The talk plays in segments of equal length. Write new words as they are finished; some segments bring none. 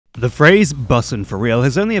The phrase bussin' for real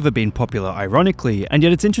has only ever been popular ironically, and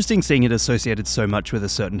yet it's interesting seeing it associated so much with a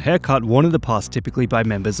certain haircut worn in the past typically by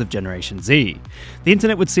members of Generation Z. The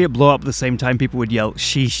internet would see it blow up the same time people would yell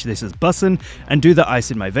 "sheesh, this is bussin'" and do the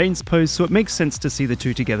 "ice in my veins" pose, so it makes sense to see the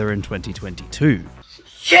two together in 2022.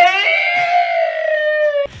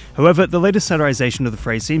 However, the latest satirization of the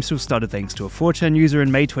phrase seems to have started thanks to a 4chan user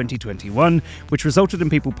in May 2021, which resulted in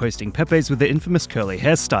people posting Pepes with the infamous curly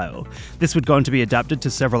hairstyle. This would go on to be adapted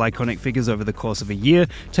to several iconic figures over the course of a year,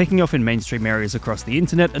 taking off in mainstream areas across the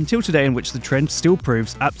internet until today, in which the trend still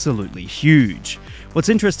proves absolutely huge. What's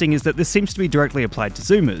interesting is that this seems to be directly applied to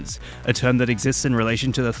Zoomers, a term that exists in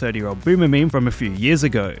relation to the 30-year-old boomer meme from a few years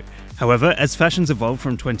ago. However, as fashions evolved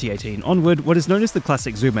from 2018 onward, what is known as the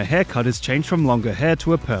classic Zoomer haircut has changed from longer hair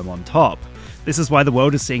to a perm on top. This is why the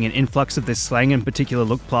world is seeing an influx of this slang and particular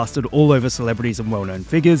look plastered all over celebrities and well-known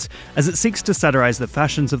figures, as it seeks to satirize the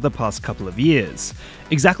fashions of the past couple of years.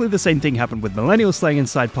 Exactly the same thing happened with millennial slang and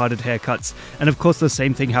side-parted haircuts, and of course the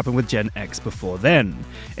same thing happened with Gen X before then.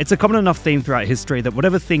 It's a common enough theme throughout history that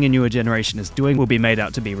whatever thing a newer generation is doing will be made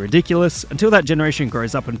out to be ridiculous, until that generation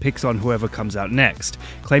grows up and picks on whoever comes out next,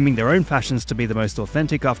 claiming their own fashions to be the most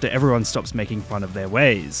authentic after everyone stops making fun of their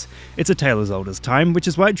ways. It's a tale as old as time, which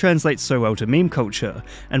is why it translates so well to meme culture,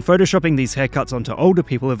 and photoshopping these haircuts onto older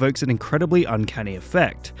people evokes an incredibly uncanny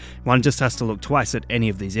effect. One just has to look twice at any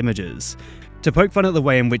of these images. To poke fun at the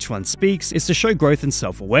way in which one speaks is to show growth and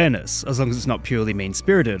self-awareness, as long as it's not purely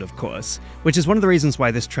mean-spirited, of course, which is one of the reasons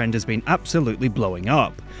why this trend has been absolutely blowing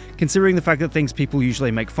up. Considering the fact that things people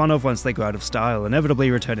usually make fun of once they go out of style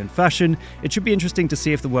inevitably return in fashion, it should be interesting to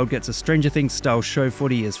see if the world gets a Stranger Things style show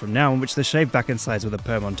 40 years from now in which the shaved back and sides with a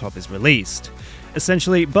perm on top is released.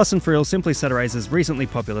 Essentially, bussin' for real simply satirizes recently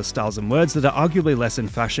popular styles and words that are arguably less in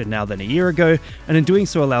fashion now than a year ago, and in doing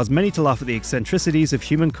so allows many to laugh at the eccentricities of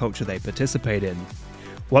human culture they participate in.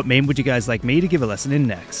 What meme would you guys like me to give a lesson in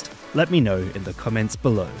next? Let me know in the comments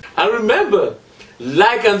below. And remember,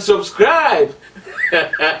 like and subscribe!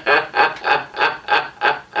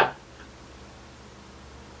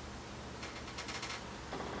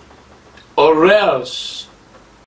 Or else...